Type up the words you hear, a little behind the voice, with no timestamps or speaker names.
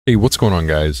Hey, what's going on,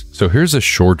 guys? So here's a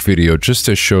short video just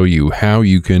to show you how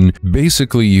you can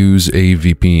basically use a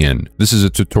VPN. This is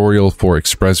a tutorial for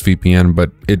ExpressVPN,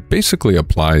 but it basically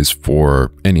applies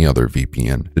for any other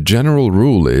VPN. The general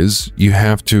rule is you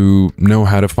have to know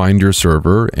how to find your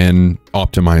server and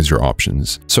optimize your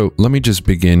options. So let me just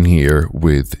begin here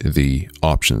with the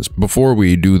options before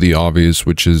we do the obvious,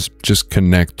 which is just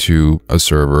connect to a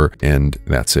server and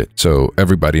that's it. So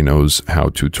everybody knows how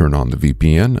to turn on the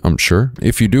VPN, I'm sure.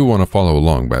 If you do want to follow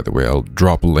along, by the way, I'll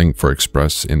drop a link for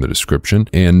Express in the description.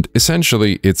 And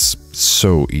essentially it's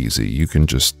so easy. You can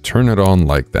just turn it on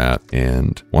like that.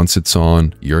 And once it's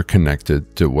on, you're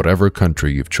connected to whatever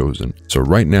country you've chosen. So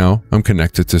right now I'm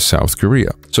connected to South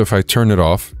Korea. So if I turn it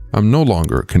off, I'm no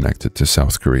longer connected to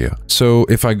South Korea. So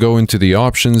if I go into the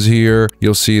options here,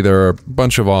 you'll see there are a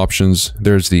bunch of options.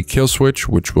 There's the kill switch,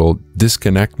 which will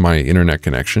disconnect my internet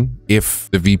connection if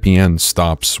the VPN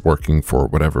stops working for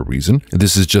whatever reason.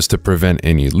 This is just to prevent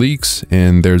any leaks.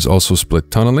 And there's also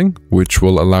split tunneling, which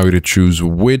will allow you to choose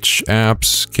which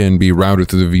apps can be routed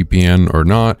to the VPN or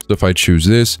not. So if I choose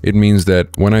this, it means that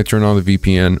when I turn on the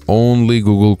VPN, only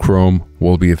Google Chrome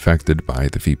will be affected by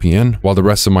the VPN, while the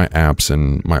rest of my apps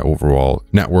and my overall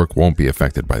network won't be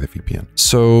affected by the VPN.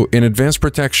 So in advanced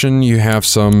protection, you have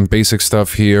some basic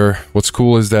stuff here. What's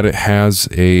cool is that it has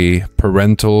a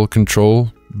parental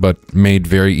control, but made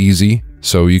very easy.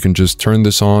 So you can just turn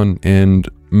this on and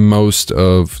most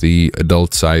of the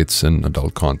adult sites and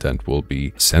adult content will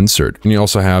be censored. And you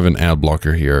also have an ad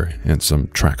blocker here and some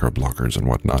tracker blockers and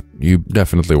whatnot. You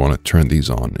definitely want to turn these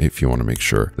on if you want to make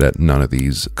sure that none of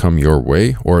these come your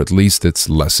way, or at least it's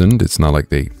lessened. It's not like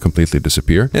they completely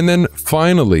disappear. And then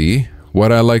finally,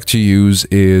 what I like to use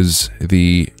is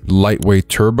the lightweight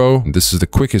turbo. This is the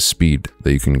quickest speed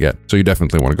that you can get. So you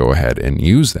definitely want to go ahead and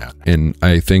use that. And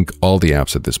I think all the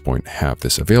apps at this point have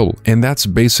this available. And that's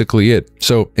basically it.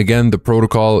 So again, the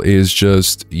protocol is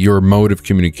just your mode of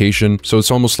communication. So it's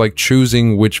almost like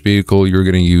choosing which vehicle you're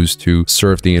going to use to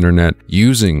surf the internet.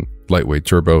 Using lightweight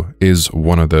turbo is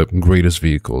one of the greatest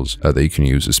vehicles that you can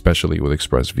use, especially with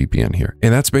ExpressVPN here.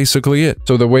 And that's basically it.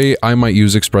 So the way I might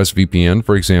use ExpressVPN,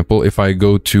 for example, if I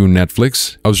go to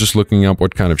Netflix, I was just looking up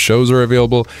what kind of shows are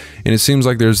available, and it seems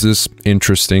like there's this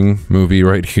interesting movie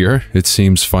right here. It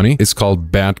seems funny. It's called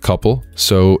Bad Couple.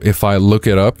 So if I look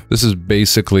it up, this is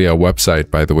basically a website,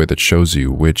 by the way, that shows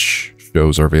you which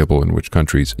shows are available in which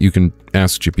countries. You can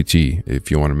ask GPT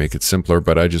if you want to make it simpler,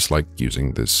 but I just like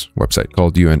using this website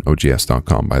called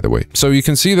unogs.com, by the way. So you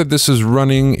can see that this is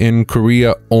running in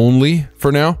Korea only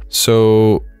for now.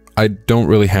 So I don't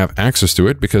really have access to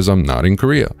it because I'm not in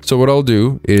Korea. So what I'll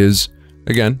do is,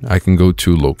 again, I can go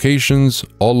to locations,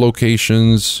 all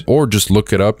locations, or just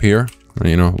look it up here,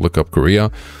 you know, look up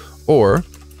Korea, or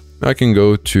I can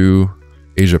go to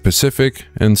Asia Pacific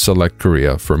and select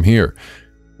Korea from here.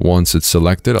 Once it's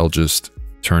selected, I'll just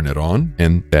turn it on,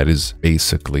 and that is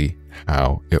basically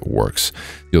how it works.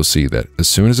 You'll see that as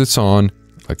soon as it's on,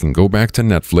 I can go back to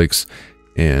Netflix,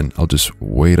 and I'll just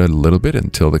wait a little bit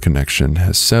until the connection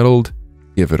has settled,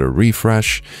 give it a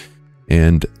refresh,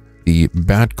 and the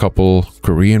Bad Couple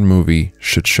Korean movie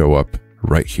should show up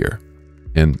right here.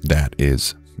 And that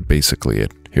is basically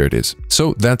it. Here it is.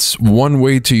 So that's one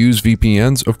way to use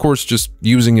VPNs. Of course, just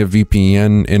using a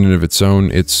VPN in and of its own,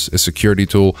 it's a security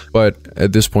tool, but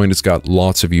at this point, it's got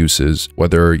lots of uses,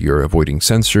 whether you're avoiding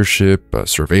censorship,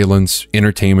 surveillance,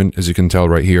 entertainment, as you can tell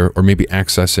right here, or maybe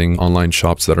accessing online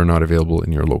shops that are not available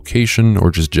in your location, or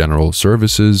just general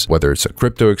services, whether it's a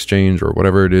crypto exchange or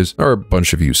whatever it is. There are a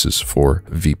bunch of uses for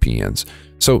VPNs.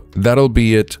 So that'll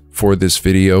be it for this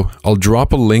video. I'll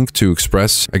drop a link to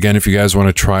Express. Again, if you guys want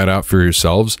to try it out for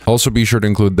yourselves, also be sure to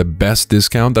include the best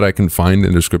discount that I can find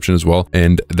in the description as well.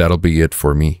 And that'll be it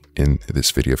for me in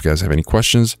this video. If you guys have any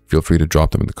questions, feel free to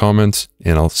drop them in the comments,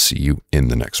 and I'll see you in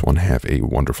the next one. Have a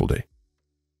wonderful day.